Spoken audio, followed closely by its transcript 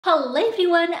Hello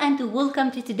everyone and welcome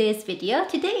to today's video.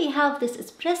 Today I have this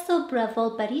Espresso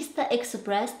Breville Barista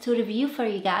Express to review for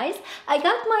you guys. I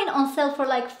got mine on sale for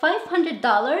like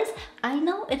 $500. I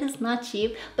know it is not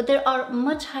cheap, but there are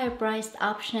much higher priced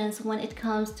options when it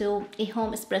comes to a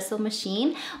home espresso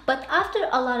machine. But after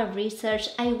a lot of research,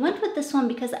 I went with this one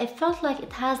because I felt like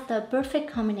it has the perfect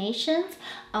combinations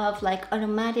of like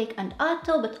automatic and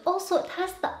auto, but also it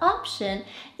has the option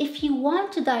if you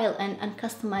want to dial in and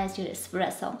customize your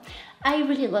espresso. I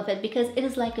really love it because it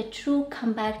is like a true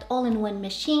compact all-in-one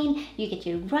machine. You get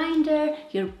your grinder,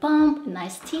 your pump,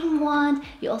 nice steam wand.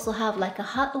 You also have like a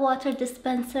hot water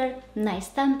dispenser, nice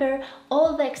temper,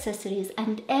 all the accessories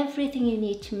and everything you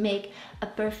need to make a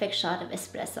perfect shot of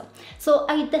espresso. So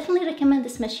I definitely recommend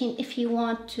this machine if you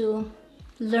want to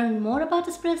learn more about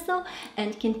espresso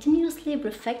and continuously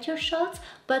perfect your shots,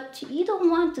 but you don't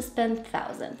want to spend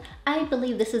thousands. I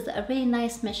believe this is a really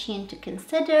nice machine to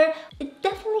consider. It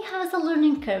definitely has a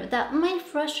learning curve that might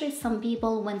frustrate some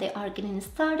people when they are getting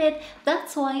started.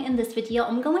 That's why in this video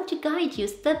I'm going to guide you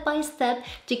step by step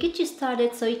to get you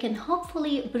started so you can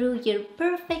hopefully brew your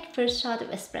perfect first shot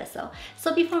of espresso.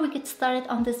 So before we get started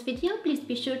on this video, please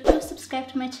be sure to subscribe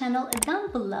to my channel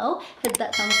down below, hit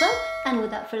that thumbs up, and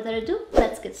without further ado,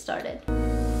 let's get started.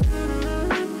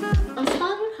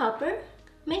 Install your hopper.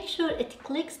 Make sure it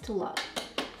clicks to lock.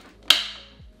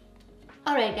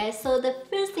 Alright guys, so the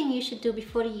first thing you should do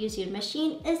before you use your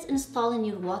machine is installing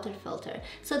your water filter.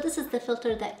 So this is the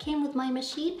filter that came with my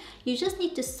machine. You just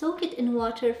need to soak it in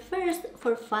water first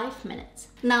for 5 minutes.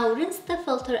 Now rinse the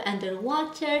filter under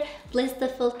water, place the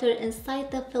filter inside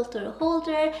the filter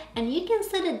holder, and you can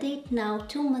set a date now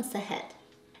 2 months ahead.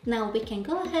 Now we can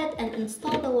go ahead and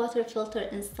install the water filter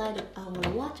inside of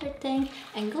our water tank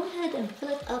and go ahead and fill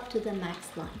it up to the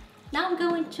max line. Now I'm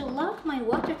going to lock my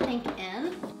water tank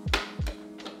in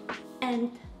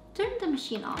and turn the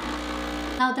machine on.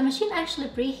 Now the machine actually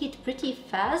preheat pretty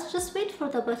fast, just wait for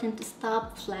the button to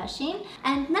stop flashing.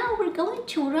 And now we're going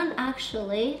to run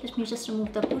let me just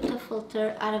remove the water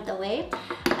filter out of the way.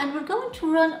 And we're going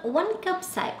to run 1 cup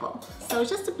cycle. So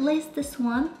just place this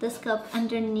cup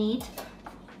underneath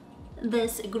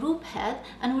this group head,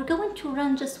 and we're going to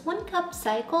run just 1 cup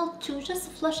cycle to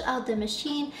just flush out the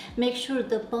machine, make sure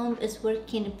the pump is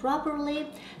working properly.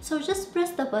 So just press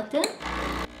the button.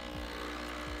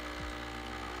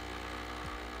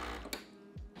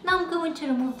 Now I'm going to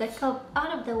remove the cup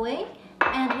out of the way,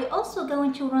 and we're also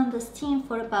going to run the steam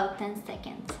for about 10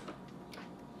 seconds.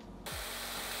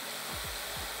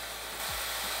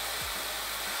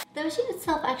 The machine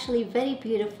itself actually very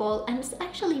beautiful, and it's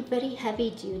actually very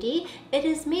heavy duty. It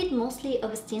is made mostly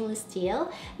of stainless steel.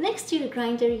 Next to your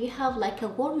grinder you have like a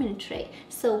warming tray.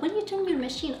 So when you turn your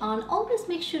machine on, always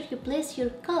make sure you place your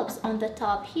cups on the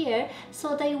top here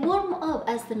so they warm up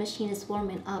as the machine is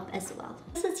warming up as well.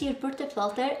 This is your water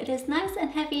filter. It is nice and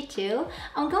heavy too.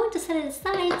 I'm going to set it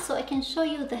aside so I can show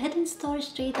you the hidden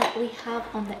storage tray that we have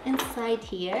on the inside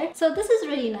here. So this is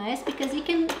really nice because you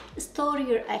can store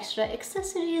your extra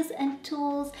accessories and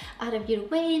tools out of your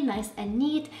way, nice and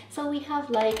neat. So we have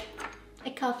like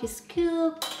a coffee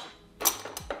scoop,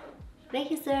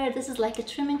 razor, this is like a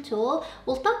trimming tool.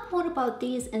 We'll talk more about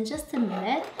these in just a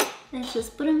minute. Let's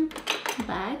just put them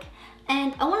back.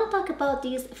 And I want to talk about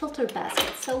these filter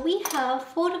baskets. So we have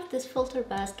 4 of these filter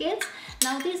baskets.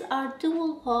 Now these are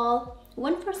dual wall,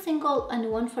 1 for single and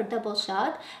 1 for double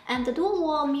shot. And the dual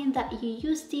wall means that you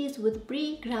use these with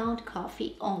pre-ground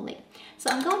coffee only.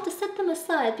 So I'm going to set them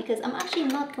aside because I'm actually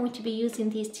not going to be using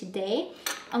these today.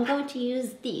 I'm going to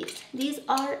use these. These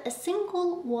are a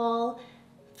single wall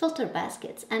filter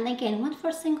baskets, and again 1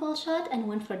 for single shot and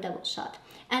 1 for double shot.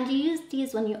 And you use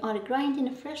these when you are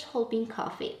grinding fresh whole bean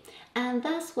coffee, and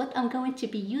that's what I'm going to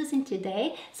be using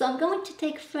today. So I'm going to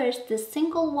take first this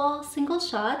single wall single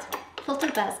shot filter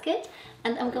basket,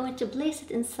 and I'm going to place it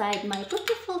inside my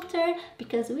water filter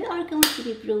because we are going to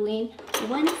be brewing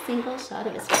 1 single shot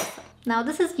of espresso. Now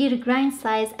this is your grind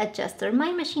size adjuster.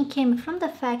 My machine came from the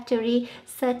factory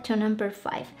set to number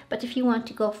 5, but if you want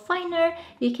to go finer,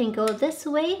 you can go this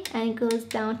way and it goes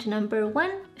down to number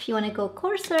 1. If you want to go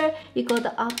coarser, you go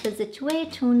the opposite way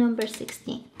to number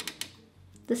 16.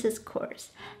 This is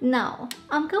coarse. Now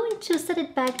I'm going to set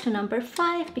it back to number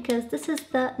 5 because this is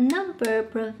the number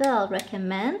Breville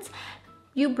recommends.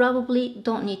 You probably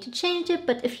don't need to change it,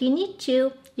 but if you need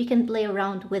to, you can play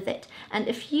around with it. And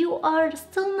if you are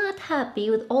still not happy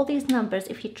with all these numbers,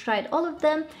 if you tried all of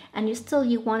them and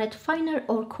you want it finer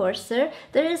or coarser,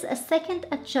 there is a second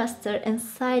adjuster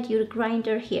inside your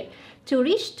grinder here. To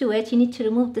reach to it, you need to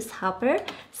remove this hopper.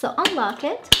 So unlock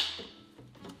it.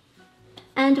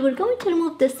 And we're going to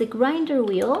remove this grinder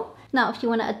wheel. Now if you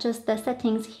want to adjust the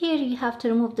settings here, you have to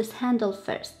remove this handle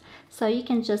first. So you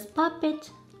can just pop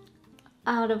it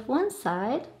out of one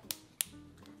side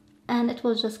and it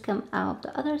will just come out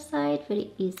the other side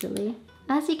very easily.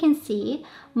 As you can see,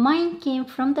 mine came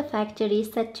from the factory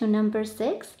set to number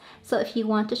 6. So if you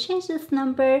want to change this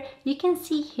number, you can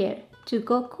see here, to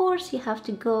go coarse, you have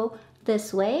to go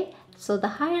this way. So the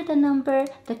higher the number,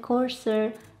 the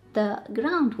coarser the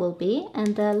ground will be,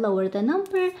 and the lower the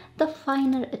number, the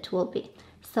finer it will be.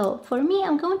 So for me,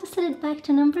 I'm going to set it back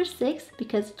to number 6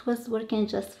 because it was working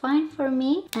just fine for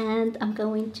me. And I'm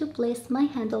going to place my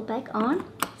handle back on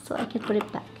so I can put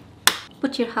it back.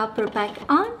 Put your hopper back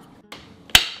on.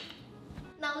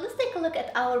 Now let's take a look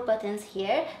at our buttons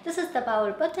here. This is the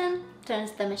power button,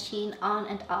 turns the machine on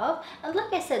and off. And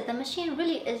like I said, the machine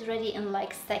really is ready in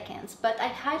like seconds, but I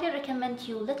highly recommend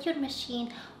you let your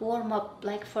machine warm up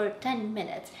like for 10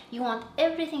 minutes. You want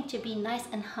everything to be nice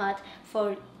and hot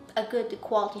for a good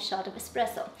quality shot of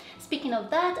espresso. Speaking of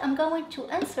that, I'm going to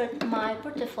insert my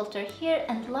portafilter here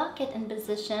and lock it in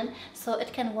position so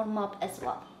it can warm up as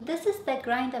well. This is the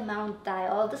grind amount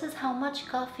dial. This is how much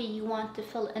coffee you want to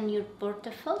fill in your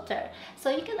portafilter. So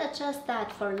you can adjust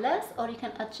that for less or you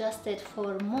can adjust it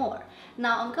for more.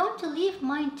 Now I'm going to leave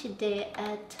mine today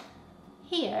at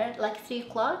here, like 3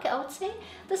 o'clock, I would say.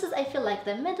 This is, I feel like,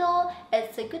 the middle.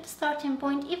 It's a good starting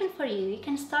point even for you. You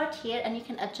can start here and you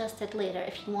can adjust it later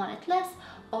if you want it less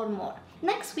or more.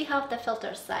 Next, we have the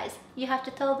filter size. You have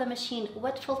to tell the machine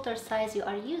what filter size you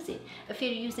are using. If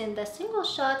you're using the single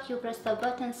shot, you press the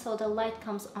button so the light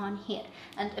comes on here.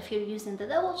 And if you're using the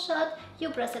double shot, you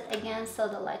press it again so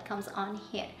the light comes on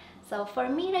here. So for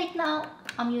me right now,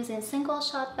 I'm using single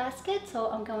shot basket, so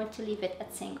I'm going to leave it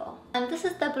at single. And this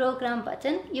is the program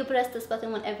button. You press this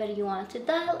button whenever you want to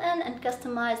dial in and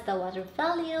customize the water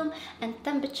volume and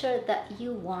temperature that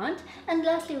you want. And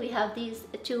lastly, we have these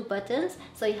 2 buttons.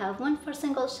 So you have one for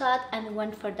single shot and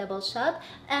one for double shot.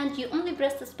 And you only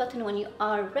press this button when you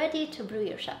are ready to brew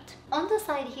your shot. On the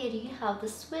side here, you have the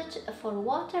switch for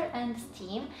water and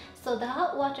steam. So the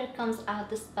hot water comes out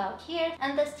the spout here,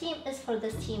 and the steam is for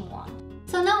the steam one.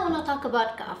 So now I want to talk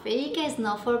about coffee. You guys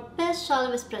know for best shot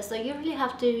of espresso, you really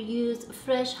have to use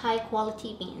fresh, high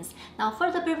quality beans. Now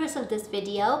for the purpose of this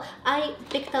video, I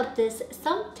picked up this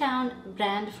Stumptown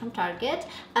brand from Target.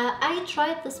 I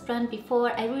tried this brand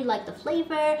before. I really like the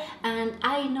flavor, and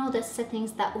I know the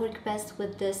settings that work best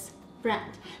with this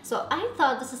brand. So I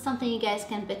thought this is something you guys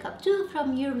can pick up too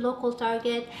from your local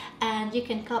Target, and you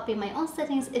can copy my own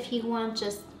settings if you want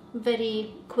just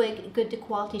very quick, good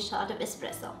quality shot of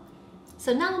espresso.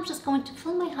 So now I'm just going to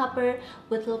fill my hopper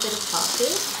with a little bit of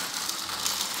coffee.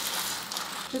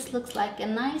 This looks like a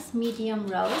nice medium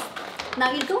roast.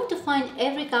 Now you're going to find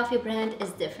every coffee brand is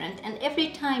different, and every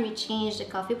time you change the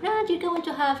coffee brand, you're going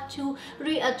to have to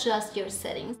readjust your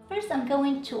settings. First, I'm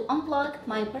going to unplug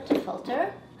my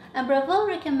portafilter. And Breville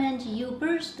recommends you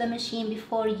purge the machine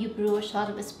before you brew a shot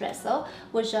of espresso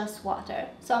with just water.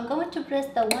 So I'm going to press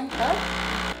the 1 cup.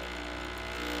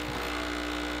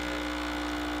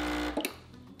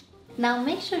 Now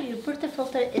make sure your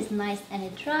portafilter is nice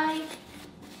and dry.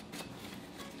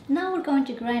 Now we're going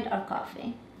to grind our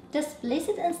coffee. Just place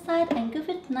it inside and give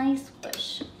it a nice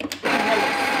push.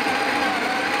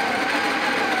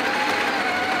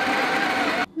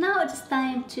 Now it's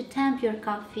time to temp your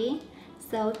coffee.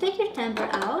 So take your tamper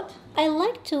out. I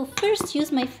like to first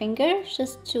use my finger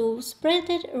just to spread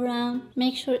it around,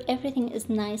 make sure everything is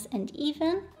nice and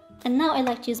even. And now I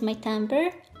like to use my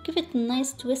tamper, give it a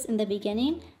nice twist in the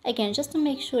beginning, again just to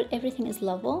make sure everything is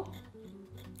level.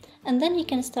 And then you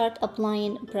can start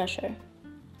applying pressure.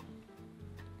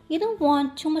 You don't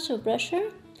want too much of pressure,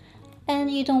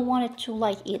 and you don't want it too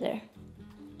light either.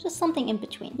 Just something in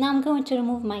between. Now I'm going to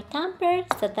remove my tamper,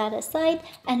 set that aside,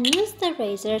 and use the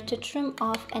razor to trim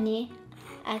off any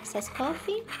excess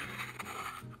coffee.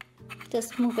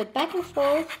 Just move it back and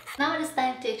forth. Now it is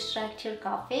time to extract your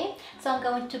coffee. So I'm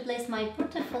going to place my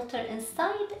portafilter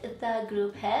inside the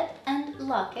group head and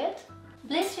lock it.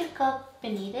 Place your cup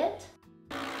beneath it.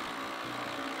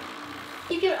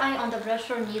 Keep your eye on the brush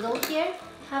or needle here.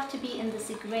 You have to be in this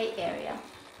gray area.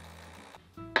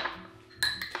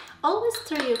 Always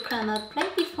stir your cream up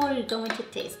right before you're going to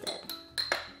taste it.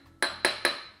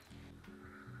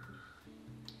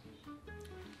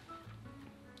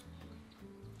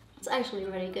 It's actually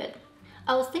very good.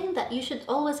 I was thinking that you should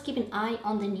always keep an eye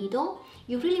on the needle.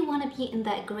 You really want to be in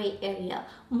that gray area.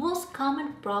 Most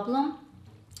common problem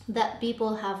that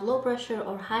people have low pressure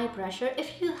or high pressure.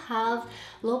 If you have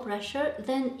low pressure,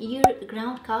 then your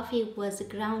ground coffee was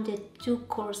grounded too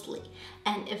coarsely,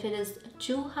 and if it is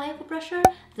too high pressure,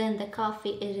 then the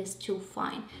coffee it is too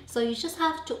fine. So you just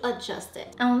have to adjust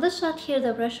it. And on this shot here,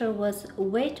 the pressure was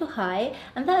way too high,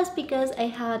 and that is because I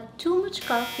had too much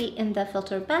coffee in the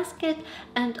filter basket,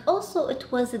 and also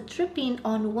it was dripping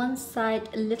on one side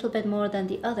a little bit more than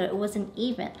the other. It wasn't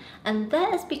even, and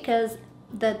that is because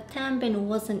the tamping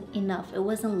wasn't enough. It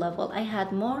wasn't level. I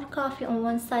had more coffee on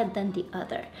one side than the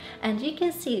other, and you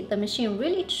can see the machine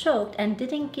really choked and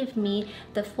didn't give me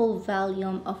the full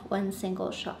volume of one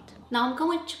single shot. Now I'm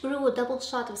going to brew a double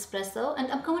shot of espresso,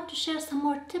 and I'm going to share some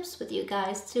more tips with you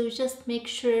guys to just make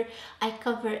sure I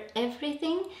cover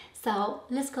everything. So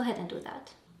let's go ahead and do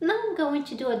that. Now I'm going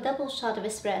to do a double shot of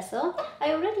espresso.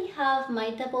 I already have my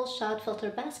double shot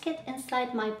filter basket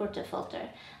inside my portafilter,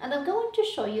 and I'm going to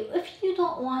show you, if you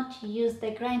don't want to use the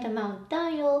grind amount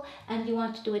dial and you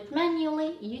want to do it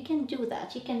manually, you can do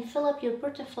that. You can fill up your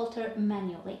portafilter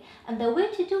manually, and the way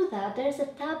to do that, there's a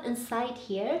tab inside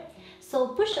here, so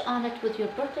push on it with your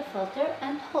portafilter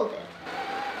and hold it.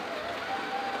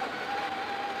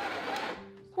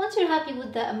 Once you're happy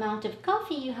with the amount of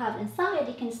coffee you have inside,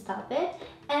 you can stop it,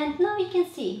 and now you can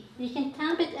see, you can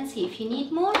tamp it and see if you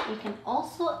need more. You can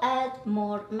also add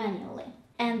more manually.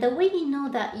 And the way you know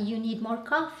that you need more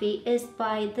coffee is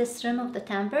by this rim of the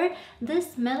tamper.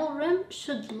 This metal rim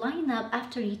should line up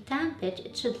after you tamp it.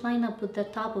 It should line up with the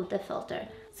top of the filter.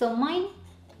 So mine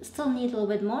still need a little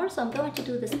bit more, so I'm going to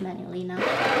do this manually now.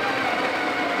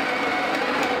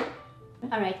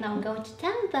 Alright, now I'm going to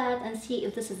tamp that and see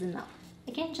if this is enough.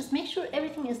 Again, just make sure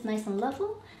everything is nice and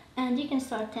level, and you can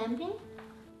start tamping.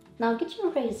 Now get your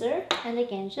razor and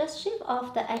again just shave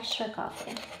off the extra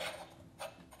coffee.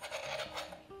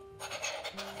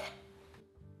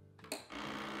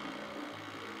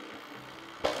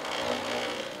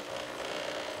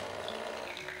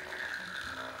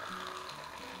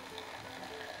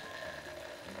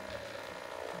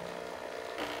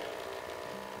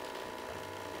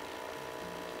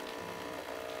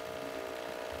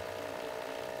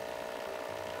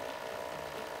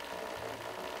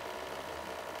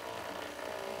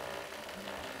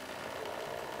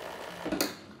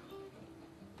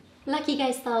 Like you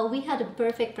guys saw, we had a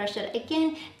perfect pressure.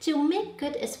 Again, to make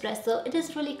good espresso, it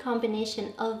is really a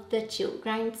combination of the two,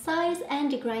 grind size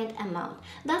and grind amount.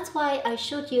 That's why I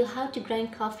showed you how to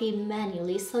grind coffee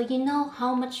manually, so you know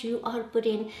how much you are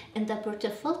putting in the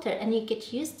portafilter and you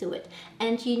get used to it.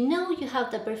 And you know you have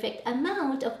the perfect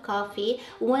amount of coffee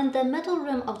when the metal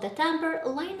rim of the tamper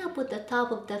line up with the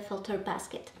top of the filter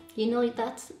basket. You know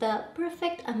that's the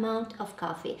perfect amount of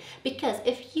coffee, because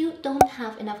if you don't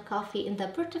have enough coffee in the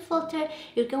portafilter,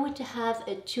 you're going to have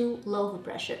a too low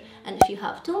pressure, and if you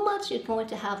have too much, you're going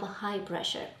to have a high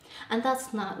pressure, and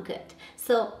that's not good.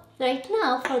 So right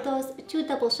now, for those 2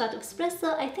 double shot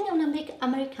espresso, I think I'm gonna make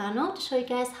Americano to show you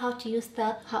guys how to use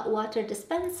the hot water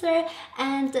dispenser.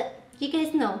 And you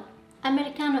guys know,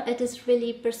 Americano, it is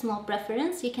really personal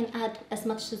preference. You can add as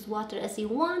much as water as you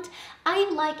want. I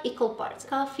like equal parts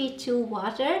coffee to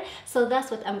water, so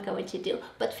that's what I'm going to do.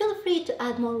 But feel free to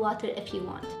add more water if you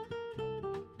want.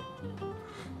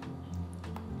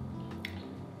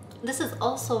 This is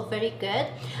also very good,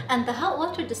 and the hot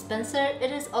water dispenser,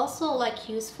 it is also like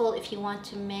useful if you want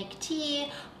to make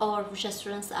tea or just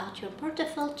rinse out your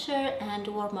portafilter and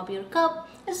warm up your cup.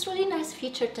 It's a really nice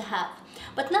feature to have.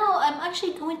 But now I'm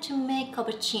actually going to make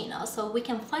cappuccino, so we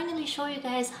can finally show you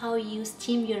guys how you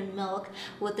steam your milk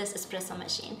with this espresso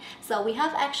machine. So we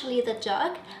have actually the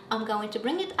jug. I'm going to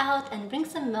bring it out and bring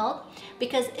some milk,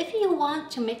 because if you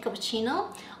want to make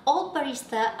cappuccino, all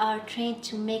baristas are trained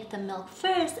to make the milk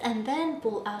first and then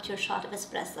pull out your shot of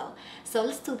espresso. So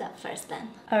let's do that first then.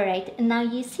 Alright, now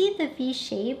you see the V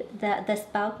shape that the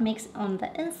spout makes on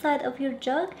the inside of your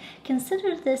jug.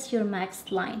 Consider this your max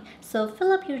line. So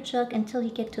fill up your jug until you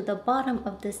get to the bottom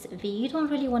of this V. You don't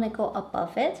really want to go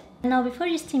above it. Now before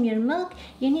you steam your milk,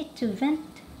 you need to vent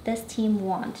the steam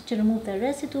wand to remove the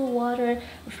residual water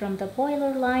from the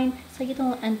boiler line, so you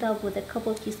don't end up with a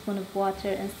couple teaspoons of water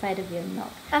inside of your milk.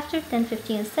 After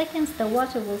 10-15 seconds, the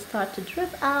water will start to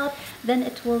drip out, then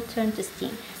it will turn to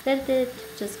steam. Let it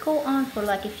just go on for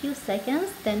like a few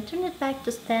seconds, then turn it back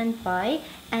to standby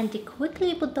and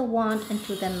quickly put the wand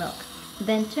into the milk.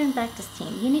 Then turn back to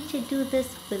steam. You need to do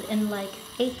this within like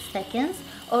 8 seconds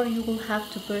or you will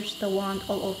have to burst the wand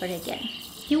all over again.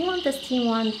 You want the steam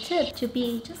wand tip to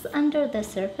be just under the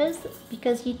surface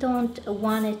because you don't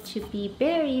want it to be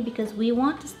buried, because we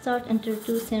want to start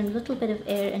introducing a little bit of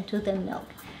air into the milk.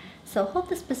 So hold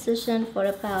this position for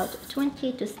about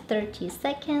 20 to 30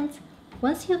 seconds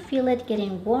Once you feel it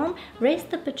getting warm, raise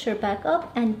the pitcher back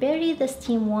up and bury the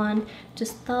steam wand to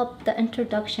stop the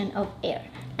introduction of air.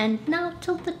 And now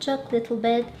tilt the jug a little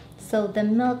bit so the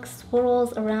milk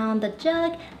swirls around the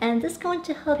jug, and this is going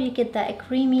to help you get that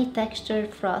creamy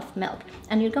textured froth milk.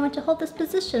 And you're going to hold this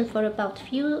position for about a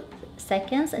few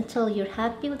seconds until you're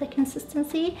happy with the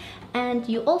consistency. And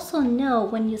you also know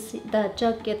when you see the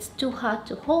jug gets too hot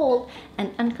to hold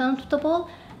and uncomfortable,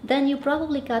 then you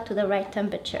probably got to the right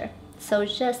temperature. So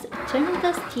just turn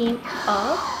the steam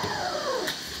off.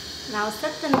 Now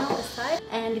set the milk aside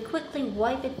and quickly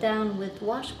wipe it down with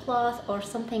washcloth or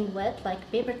something wet like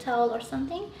paper towel or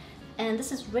something. And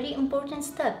this is a really important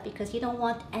step because you don't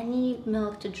want any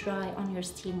milk to dry on your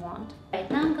steam wand.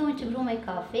 Right now I'm going to brew my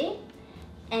coffee,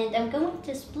 and I'm going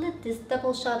to split this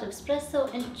double shot of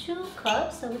espresso in 2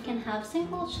 cups so we can have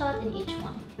single shot in each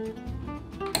one.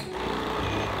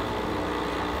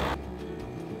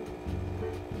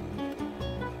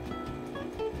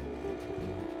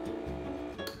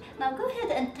 Now go ahead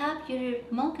and tap your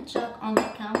milk jug on the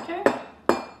counter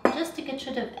just to get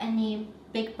rid of any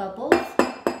big bubbles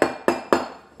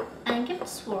and give it a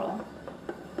swirl.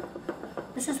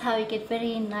 This is how you get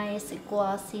very nice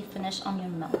glossy finish on your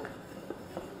milk.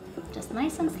 Just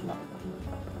nice and slow.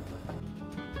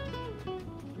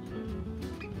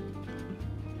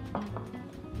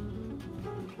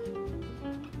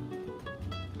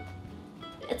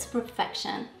 It's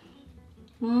perfection.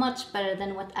 Much better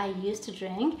than what I used to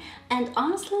drink, and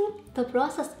honestly the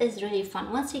process is really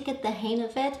fun once you get the hang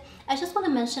of it. I just want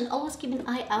to mention, always keep an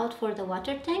eye out for the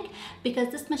water tank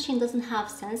because this machine doesn't have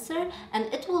sensor and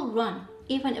it will run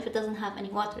even if it doesn't have any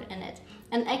water in it,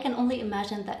 and I can only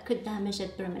imagine that could damage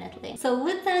it permanently. So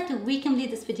with that, we complete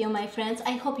this video, my friends.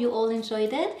 I hope you all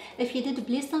enjoyed it. If you did,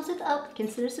 please thumbs it up,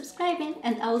 consider subscribing,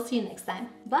 and I will see you next time.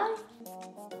 Bye.